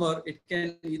customer, it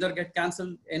can either get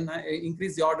canceled and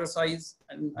increase the order size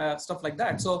and stuff like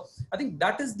that. So I think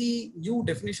that is the new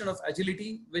definition of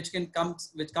agility, which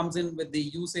comes in with the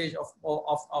usage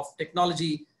of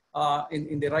technology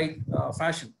in the right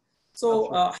fashion.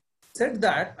 So said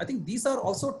that, I think these are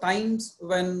also times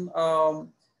when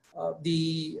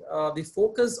the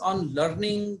focus on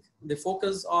learning, the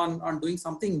focus on doing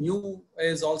something new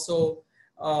is also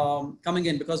coming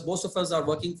in, because most of us are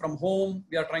working from home.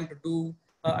 We are trying to do,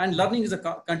 and learning is a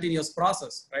continuous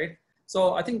process, right?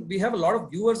 So I think we have a lot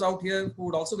of viewers out here who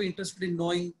would also be interested in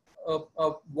knowing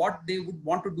what they would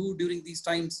want to do during these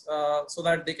times so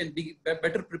that they can be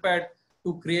better prepared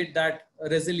to create that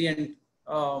resilient,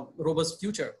 robust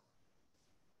future.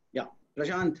 Yeah,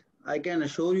 Prashant, I can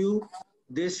assure you,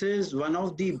 this is one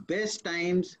of the best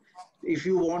times if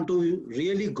you want to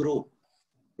really grow,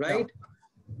 right? Yeah.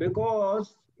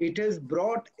 Because it has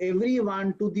brought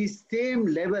everyone to the same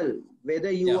level,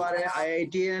 whether you are an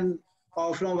IITian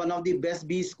or from one of the best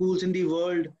B schools in the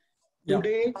world.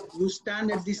 Today, you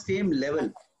stand at the same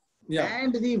level.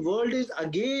 And the world is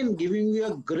again giving you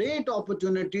a great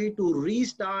opportunity to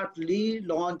restart,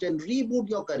 relaunch, and reboot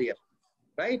your career,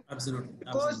 right? Absolutely.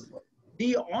 Because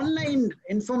the online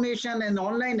information and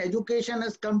online education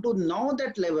has come to now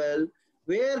that level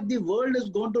where the world is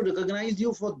going to recognize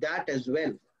you for that as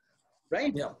well,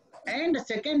 right? Yeah. And the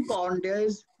second point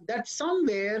is that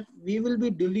somewhere we will be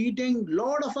deleting a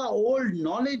lot of our old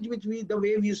knowledge, the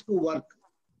way we used to work.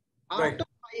 After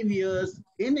 5 years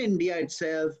in India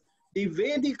itself, the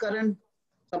way the current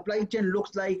supply chain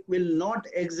looks like will not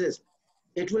exist.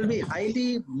 It will be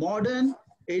highly modern.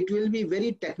 It will be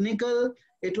very technical.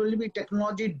 It will be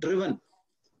technology driven.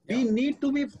 We need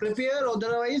to be prepared,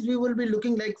 otherwise we will be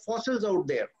looking like fossils out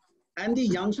there. And the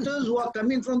youngsters who are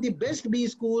coming from the best B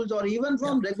schools or even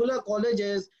from regular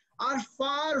colleges are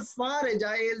far, far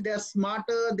agile. They're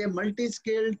smarter, they're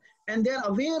multi-skilled, and they're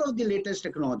aware of the latest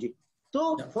technology.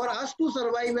 So for us to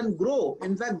survive and grow,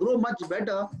 in fact, grow much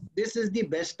better, this is the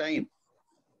best time.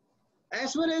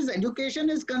 As far as education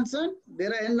is concerned,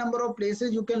 there are a number of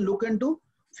places you can look into.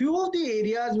 Few of the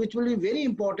areas which will be very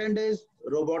important is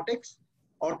robotics,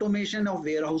 automation of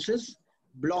warehouses,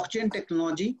 blockchain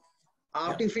technology,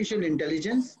 artificial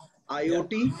intelligence,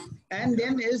 IoT, and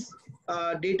then is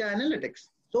data analytics.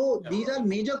 So these are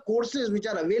major courses which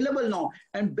are available now.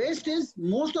 And best is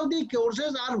most of the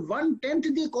courses are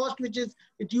 1/10 the cost which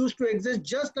it used to exist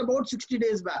just about 60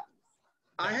 days back.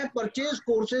 I have purchased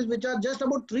courses which are just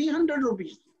about 300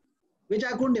 rupees, which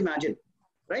I couldn't imagine,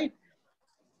 right?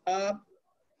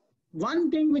 One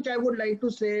thing which I would like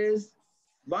to say is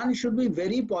one should be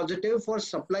very positive for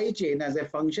supply chain as a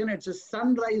function. It's a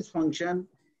sunrise function.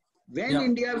 When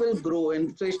India will grow,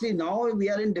 and especially now we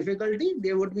are in difficulty,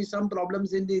 there would be some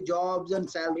problems in the jobs and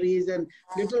salaries and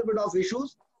little bit of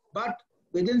issues, but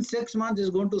within 6 months is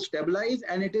going to stabilize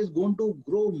and it is going to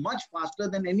grow much faster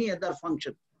than any other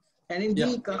function. And if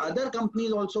the other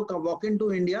companies also walk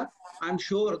into India, I'm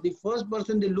sure the first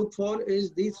person they look for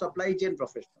is the supply chain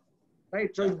professional,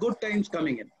 right? So good times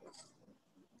coming in.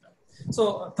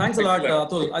 So thanks a lot,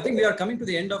 Atul. I think we are coming to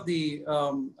the end of the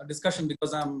discussion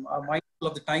because I'm mindful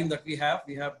of the time that we have.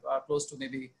 We have close to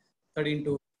maybe 13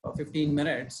 to 15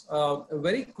 minutes. A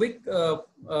very quick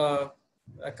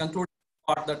concluding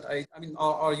part that I mean,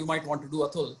 or you might want to do,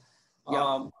 Atul.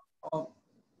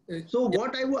 So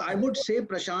what I would say,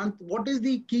 Prashant, what is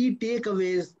the key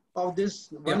takeaways of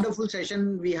this wonderful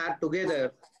session we had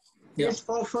together? Is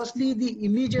for firstly, the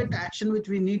immediate action which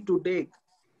we need to take.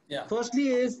 Firstly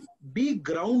is be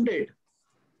grounded.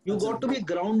 You got to be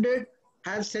grounded,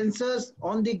 have sensors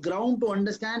on the ground to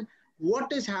understand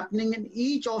what is happening in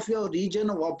each of your region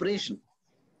of operation,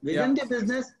 within the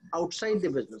business, outside the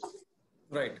business.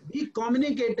 Right. Be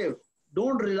communicative.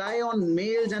 Don't rely on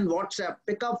mails and WhatsApp.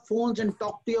 Pick up phones and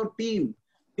talk to your team.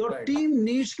 Your team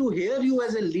needs to hear you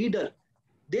as a leader.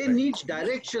 They need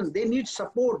direction, they need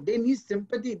support, they need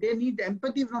sympathy, they need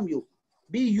empathy from you.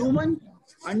 Be human,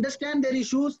 understand their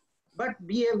issues, but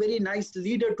be a very nice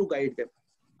leader to guide them.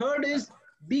 Third is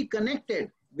be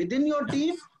connected within your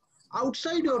team,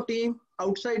 outside your team,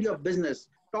 outside your business.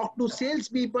 Talk to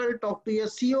salespeople, talk to your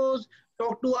CEOs,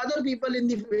 talk to other people in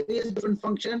the various different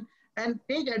functions, and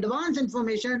take advanced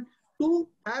information to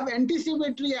have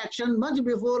anticipatory action much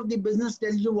before the business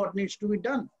tells you what needs to be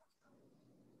done.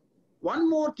 One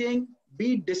more thing,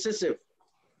 be decisive.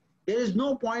 There is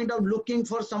no point of looking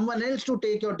for someone else to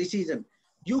take your decision.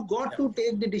 You got to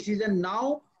take the decision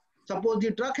now. Suppose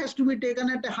the truck has to be taken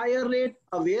at a higher rate,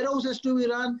 a warehouse has to be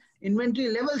run, inventory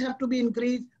levels have to be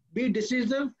increased. Be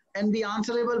decisive and be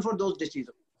answerable for those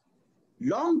decisions.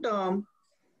 Long term,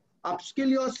 upskill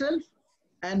yourself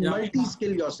and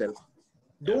multi-skill yourself.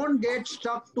 Don't get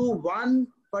stuck to one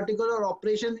particular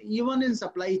operation, even in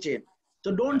supply chain.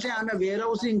 So don't say I'm a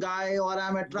warehousing guy or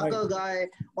I'm a trucker guy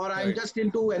or I'm just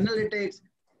into analytics.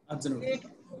 Absolutely. Take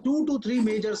 2 to 3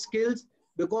 major skills.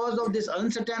 Because of this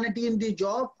uncertainty in the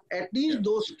job, at least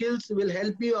those skills will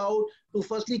help you out to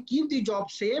firstly keep the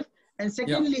job safe. And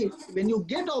secondly, when you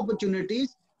get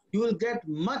opportunities, you will get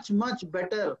much, much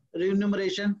better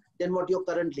remuneration than what you're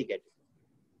currently getting.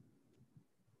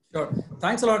 Sure.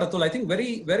 Thanks a lot, Atul. I think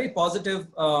very, very positive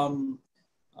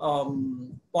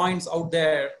points out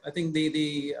there. I think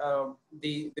the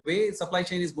way supply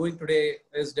chain is going today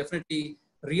is definitely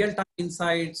real-time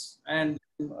insights and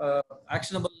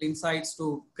actionable insights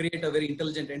to create a very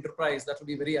intelligent enterprise that will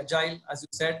be very agile, as you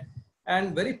said,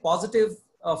 and very positive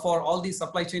for all these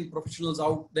supply chain professionals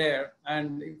out there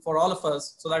and for all of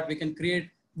us, so that we can create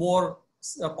more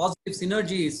positive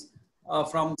synergies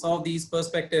from some of these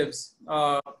perspectives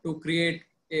to create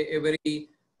a very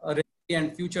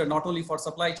resilient future, not only for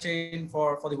supply chain,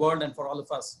 for the world and for all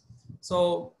of us.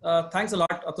 So thanks a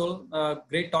lot, Atul.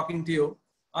 Great talking to you.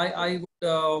 I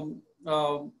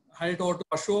would hand it over to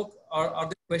Ashok. Are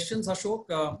there questions, Ashok?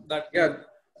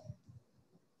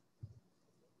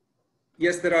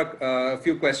 Yes, there are a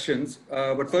few questions.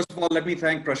 But first of all, let me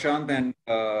thank Prashant and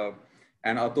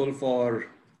Atul for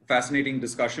fascinating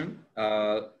discussion.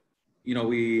 You know,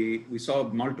 we saw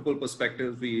multiple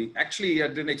perspectives. I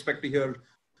didn't expect to hear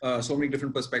so many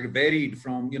different perspectives, varied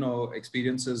from, you know,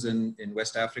 experiences in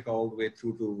West Africa all the way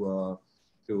through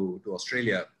to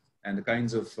Australia, and the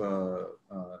kinds of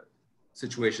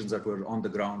situations that were on the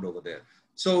ground over there.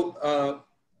 So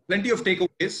plenty of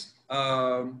takeaways,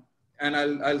 and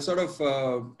I'll sort of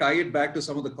tie it back to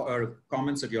some of the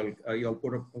comments that y'all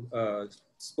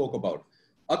spoke about.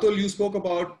 Atul, you spoke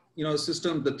about, you know,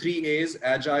 system, the 3 A's: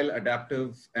 agile,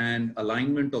 adaptive, and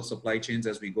alignment of supply chains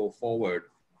as we go forward.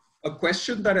 A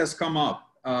question that has come up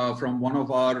from one of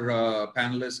our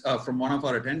panelists, from one of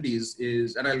our attendees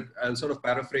is, and I'll sort of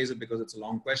paraphrase it because it's a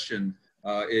long question.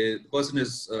 The person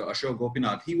is Ashok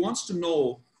Gopinath. He wants to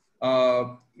know,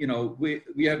 you know,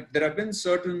 there have been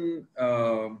certain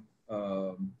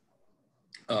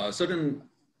certain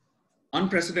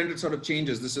unprecedented sort of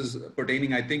changes. This is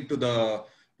pertaining, I think, to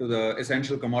the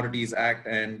Essential Commodities Act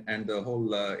and the whole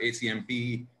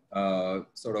ACMP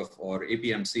sort of, or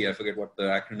APMC, I forget what the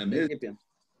acronym is. APMC.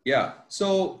 Yeah.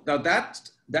 So now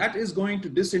that is going to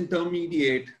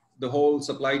disintermediate the whole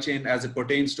supply chain as it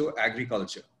pertains to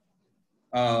agriculture.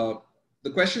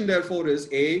 The question, therefore, is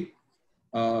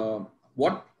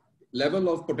what level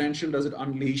of potential does it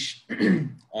unleash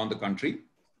on the country?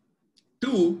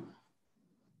 2,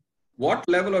 what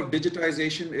level of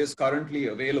digitization is currently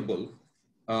available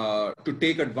to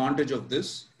take advantage of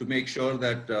this, to make sure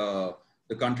that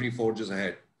the country forges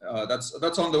ahead?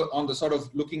 That's on the sort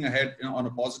of looking ahead, you know, on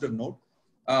a positive note.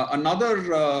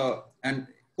 Another, and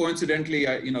coincidentally,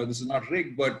 you know, this is not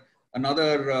rigged, but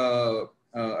another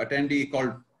attendee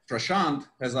called Prashant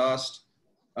has asked,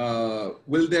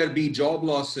 will there be job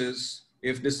losses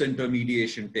if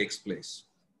disintermediation takes place?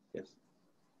 Yes.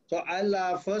 So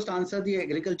I'll first answer the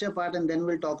agriculture part and then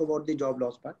we'll talk about the job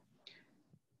loss part.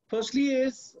 Firstly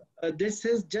is, this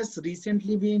has just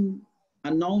recently been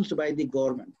announced by the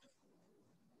government.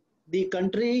 The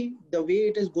country, the way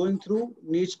it is going through,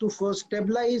 needs to first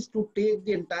stabilize to take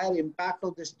the entire impact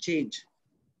of this change.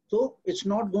 So it's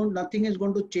not going, nothing is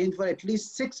going to change for at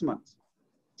least 6 months.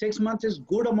 6 months is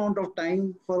good amount of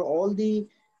time for all the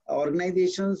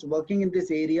organizations working in this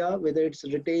area, whether it's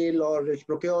retail or it's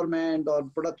procurement or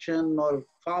production or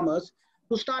farmers,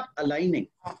 to start aligning,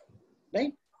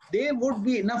 right? There would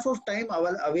be enough of time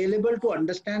available to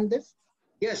understand this.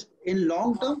 Yes, in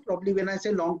long term, probably when I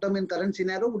say long term in current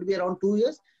scenario would be around 2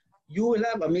 years, you will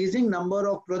have amazing number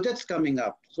of projects coming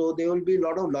up. So there will be a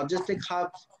lot of logistic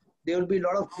hubs, There will be a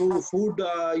lot of food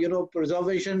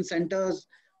preservation centers.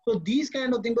 So these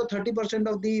kind of things, but 30%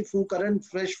 of the current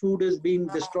fresh food is being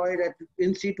destroyed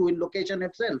in situ, in location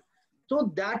itself.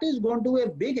 So that is going to be a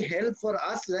big help for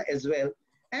us as well.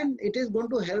 And it is going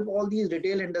to help all these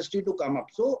retail industry to come up.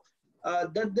 So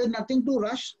there's nothing to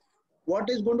rush. What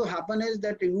is going to happen is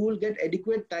that you will get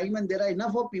adequate time, and there are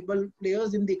enough of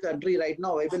players in the country right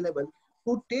now available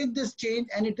to take this change,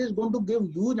 and it is going to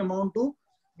give huge amount to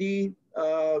the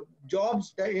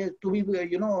jobs that is to be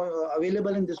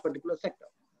available in this particular sector.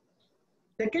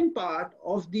 Second part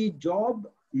of the job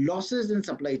losses in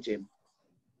supply chain.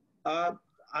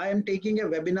 I am taking a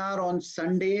webinar on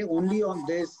Sunday only on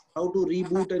this, how to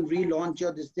reboot and relaunch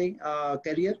your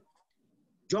career.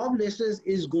 Job losses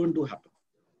is going to happen.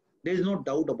 There is no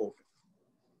doubt about it.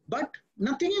 But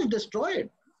nothing is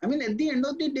destroyed. I mean, at the end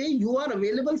of the day, you are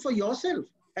available for yourself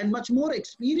and much more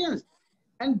experienced.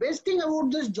 And best thing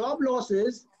about this job loss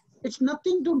is, it's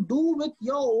nothing to do with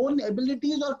your own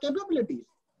abilities or capabilities.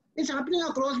 It's happening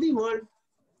across the world.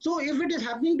 So if it is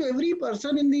happening to every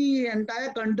person in the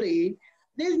entire country,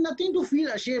 there is nothing to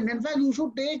feel ashamed. In fact, you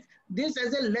should take this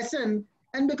as a lesson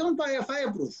and become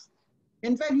fireproof.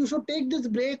 In fact, you should take this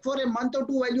break for a month or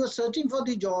two while you're searching for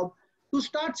the job to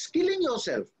start skilling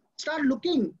yourself. Start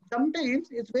looking. Sometimes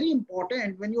it's very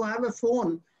important when you have a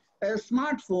phone, a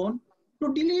smartphone,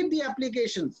 to delete the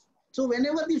applications. So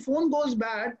whenever the phone goes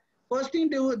bad, first thing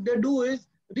they do is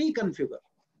reconfigure.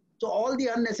 So all the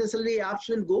unnecessary apps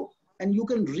will go, and you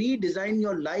can redesign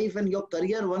your life and your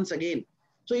career once again.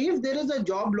 So if there is a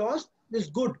job loss, it's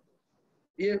good.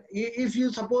 If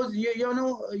you suppose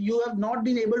you have not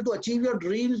been able to achieve your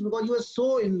dreams because you are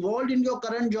so involved in your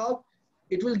current job,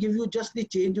 it will give you just the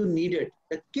change you needed,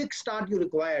 the kickstart you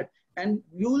required, and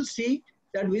you will see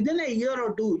that within a year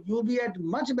or two you'll be at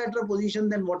much better position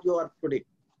than what you are today.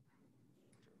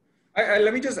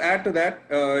 Let me just add to that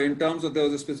in terms of, there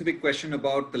was a specific question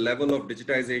about the level of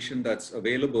digitization that's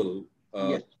available.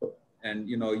 Yes. And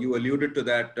you alluded to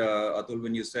that, Atul,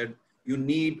 when you said you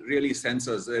need really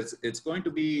sensors. It's going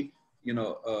to be,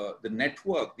 the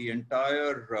network, the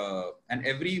entire, and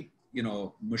every,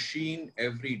 machine,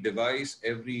 every device,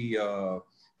 every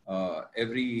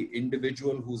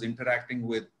individual who's interacting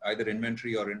with either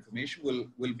inventory or information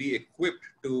will be equipped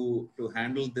to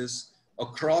handle this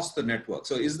across the network.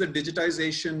 So is the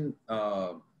digitization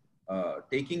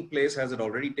taking place? Has it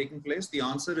already taken place? The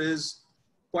answer is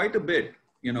quite a bit.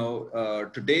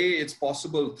 Today it's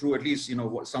possible through at least,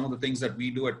 some of the things that we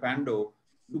do at Pando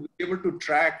to be able to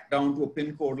track down to a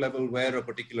pin code level where a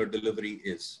particular delivery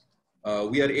is.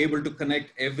 We are able to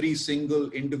connect every single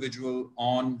individual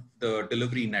on the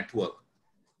delivery network.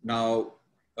 Now,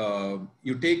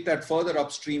 you take that further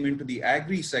upstream into the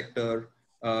agri sector,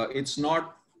 it's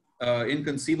not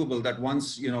inconceivable that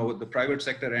once, the private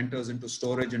sector enters into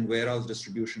storage and warehouse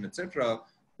distribution, etc.,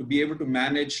 to be able to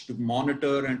manage, to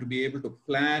monitor, and to be able to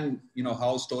plan,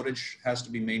 how storage has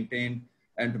to be maintained,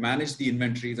 and to manage the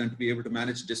inventories, and to be able to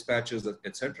manage dispatches,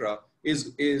 etc.,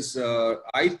 is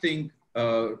I think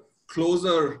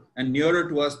closer and nearer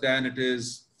to us than it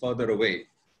is further away.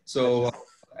 So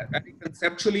I think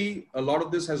conceptually, a lot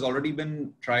of this has already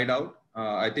been tried out.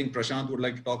 I think Prashant would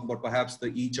like to talk about perhaps the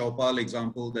e-Chaupal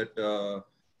example that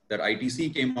that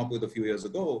ITC came up with a few years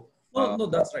ago. No,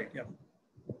 that's right. Yeah.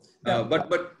 But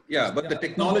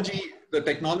the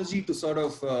technology to sort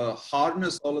of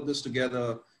harness all of this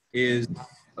together is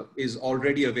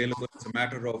already available. It's a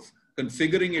matter of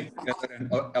configuring it together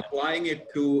and applying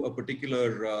it to a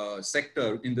particular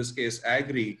sector, in this case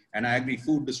agri and agri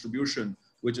food distribution,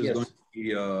 which is going to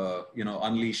be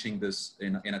unleashing this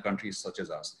in a country such as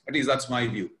ours. At least that's my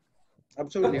view.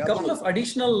 Absolutely. A couple of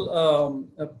additional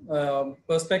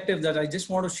perspectives that I just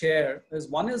want to share is,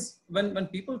 one is when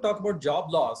people talk about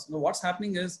job loss, what's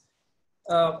happening is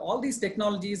all these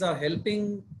technologies are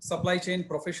helping supply chain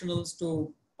professionals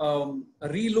to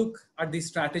relook at the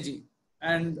strategy,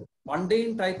 and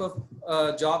mundane type of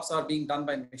jobs are being done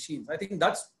by machines. I think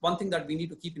that's one thing that we need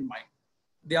to keep in mind.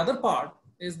 The other part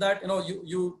is that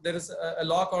there is a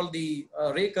law called the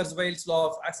Ray Kurzweil's law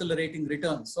of accelerating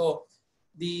returns. So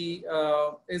the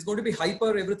is going to be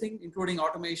hyper everything, including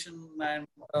automation and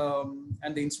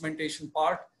the instrumentation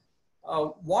part.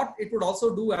 What it would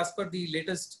also do, as per the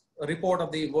latest report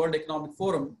of the World Economic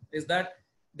Forum, is that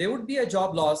there would be a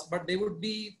job loss, but there would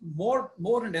be more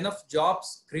and enough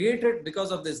jobs created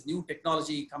because of this new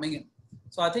technology coming in.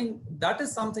 So I think that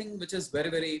is something which is very,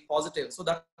 very positive. So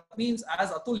that means,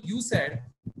 as Atul, you said,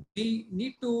 we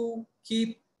need to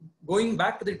keep going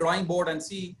back to the drawing board and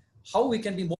see how we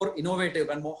can be more innovative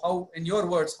and more, how, in your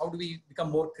words, how do we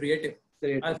become more creative?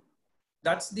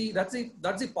 that's the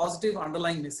positive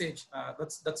underlying message.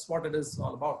 That's what it is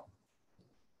all about.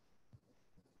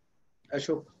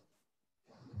 Ashok,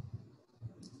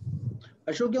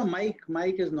 your mic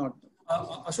is not.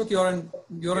 Ashok, you're in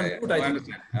mute. I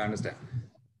understand.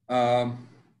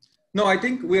 No, I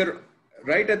think we're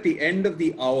right at the end of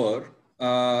the hour.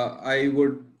 I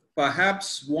would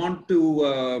perhaps want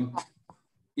to,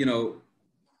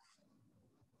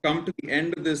 come to the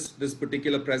end of this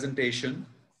particular presentation.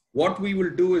 What we will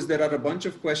do is there are a bunch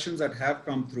of questions that have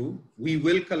come through. We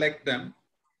will collect them.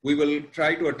 We will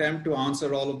try to attempt to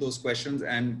answer all of those questions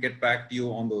and get back to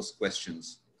you on those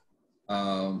questions.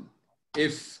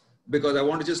 Because I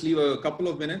want to just leave a couple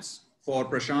of minutes for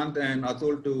Prashant and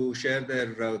Atul to share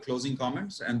their closing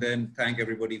comments, and then thank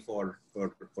everybody for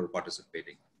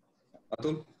participating.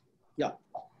 Atul? Yeah.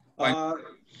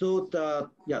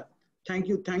 Thank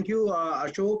you,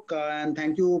 Ashok, and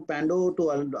thank you, Pando,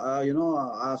 to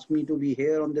ask me to be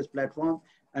here on this platform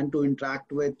and to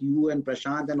interact with you and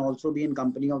Prashant, and also be in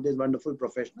company of these wonderful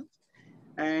professionals.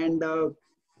 And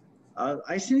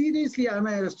I seriously, I'm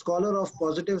a scholar of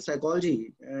positive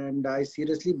psychology, and I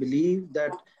seriously believe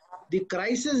that the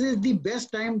crisis is the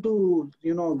best time to,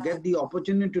 get the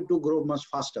opportunity to grow much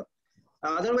faster.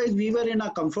 Otherwise, we were in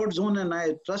a comfort zone, and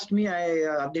trust me,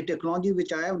 the technology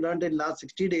which I have learned in last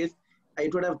 60 days,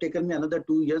 it would have taken me another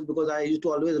 2 years, because I used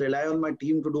to always rely on my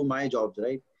team to do my jobs,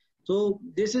 right? So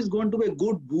this is going to be a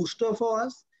good booster for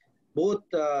us, both,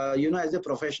 as a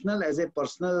professional, as a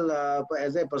personal,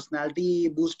 as a personality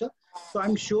booster. So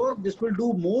I'm sure this will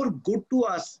do more good to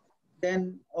us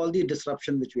than all the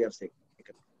disruption which we have taken.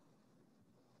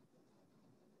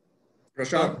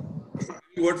 Prashant,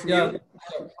 word from you?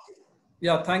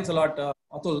 Yeah, thanks a lot,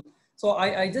 Atul. So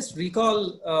I just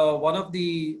recall one of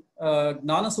the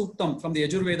Gnana Suktam from the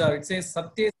Yajurveda. It says,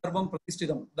 Satya Sarvam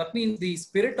Pratishthidam. That means the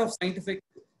spirit of scientific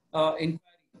inquiry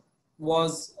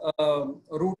was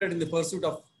rooted in the pursuit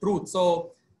of truth.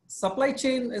 So supply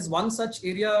chain is one such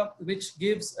area which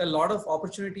gives a lot of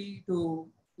opportunity to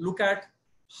look at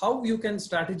how you can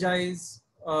strategize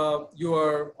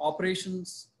your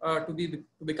operations to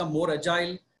become more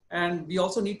agile. And we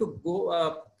also need to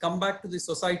come back to the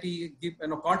society,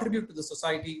 contribute to the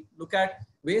society, look at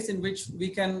ways in which we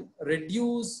can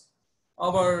reduce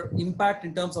our impact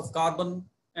in terms of carbon.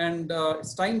 And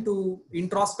it's time to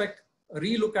introspect,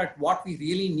 relook at what we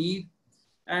really need.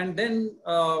 And then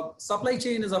supply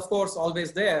chain is, of course,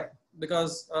 always there,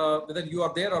 because whether you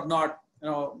are there or not,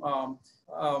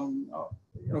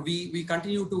 we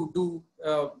continue to do,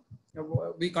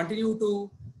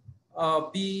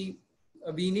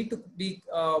 we need to be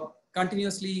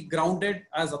continuously grounded,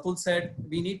 as Atul said.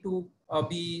 We need to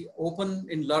be open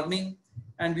in learning,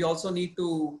 and we also need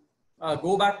to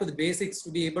go back to the basics to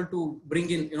be able to bring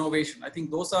in innovation. I think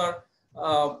those are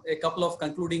a couple of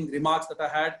concluding remarks that I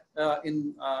had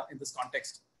in this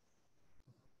context.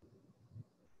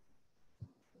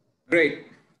 Great.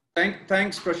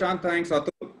 Thanks, Prashant. Thanks,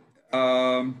 Atul.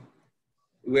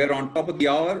 We're on top of the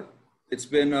hour. It's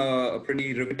been a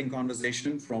pretty riveting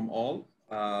conversation from all.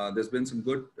 There's been some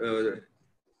good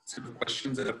set of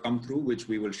questions that have come through, which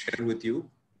we will share with you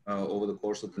over the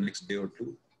course of the next day or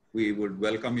two. We would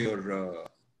welcome your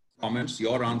comments,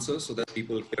 your answers, so that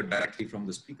people hear directly from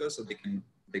the speaker, so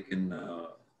they can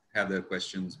have their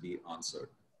questions be answered.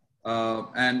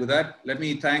 And with that, let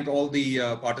me thank all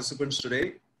the participants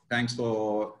today. Thanks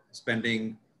for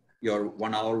spending your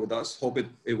 1 hour with us. Hope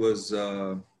it was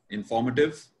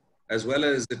informative, as well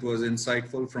as it was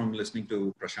insightful from listening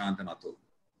to Prashant and Atul.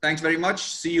 Thanks very much.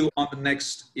 See you on the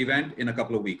next event in a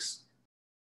couple of weeks.